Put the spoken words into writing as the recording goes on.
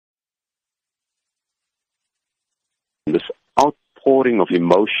This outpouring of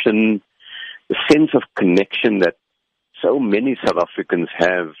emotion, the sense of connection that so many South Africans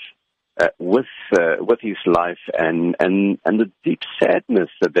have with his life, and the deep sadness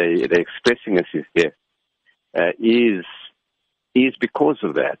that they're expressing as his death is because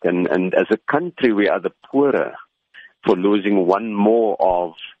of that. And as a country, we are the poorer for losing one more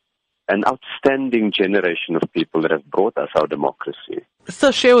of an outstanding generation of people that have brought us our democracy.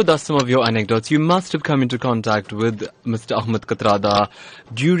 Sir, share with us some of your anecdotes. You must have come into contact with Mr. Ahmed Kathrada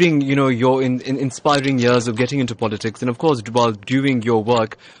during, your inspiring years of getting into politics, and of course, while doing your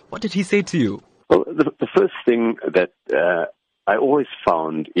work. What did he say to you? Well, the first thing that I always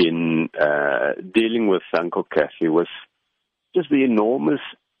found in dealing with Uncle Kathy was just the enormous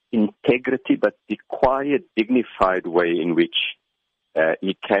integrity, but the quiet, dignified way in which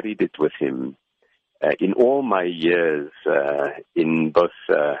he carried it with him. In all my years in both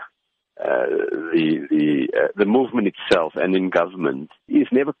the movement itself and in government,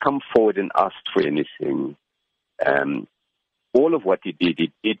 he's never come forward and asked for anything. All of what he did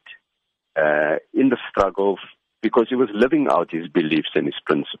in the struggle because he was living out his beliefs and his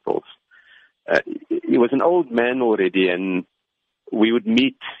principles. He was an old man already, and we would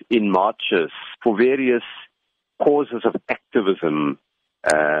meet in marches for various causes of activism,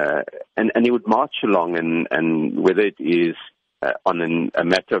 and he would march along, and whether it is on a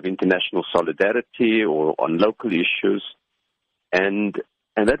matter of international solidarity or on local issues, and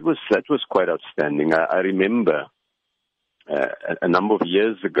that was quite outstanding. I remember a number of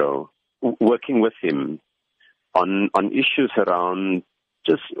years ago working with him on issues around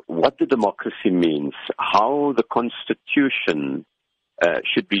just what the democracy means, how the Constitution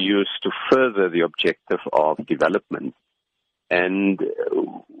should be used to further the objective of development. And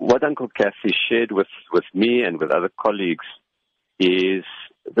what Uncle Kathy shared with me and with other colleagues is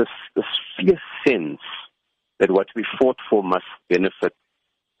this fierce sense that what we fought for must benefit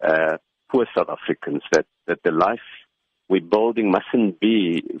poor South Africans, that the life we're building mustn't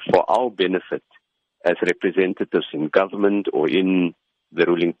be for our benefit as representatives in government or in the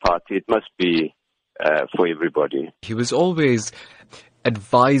ruling party. It must be for everybody. He was always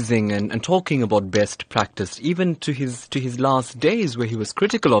advising and talking about best practice, even to his last days, where he was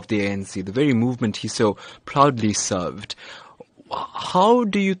critical of the ANC, the very movement he so proudly served. How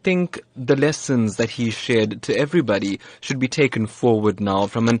do you think the lessons that he shared to everybody should be taken forward now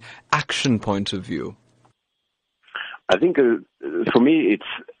from an action point of view? I think for me it's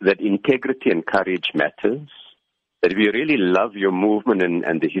that integrity and courage matters, that if you really love your movement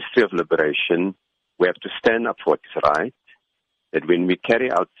and the history of liberation, we have to stand up for what's right. That when we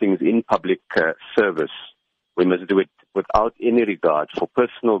carry out things in public service, we must do it without any regard for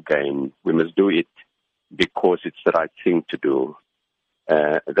personal gain. We must do it because it's the right thing to do.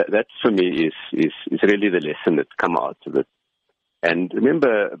 That for me is really the lesson that's come out of it. And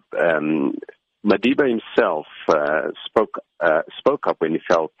remember, Madiba himself spoke up when he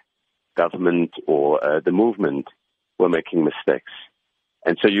felt government or the movement were making mistakes.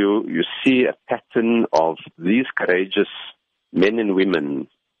 And so you see a pattern of these courageous men and women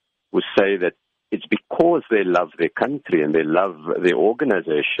who say that it's because they love their country and they love their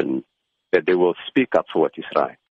organization that they will speak up for what is right.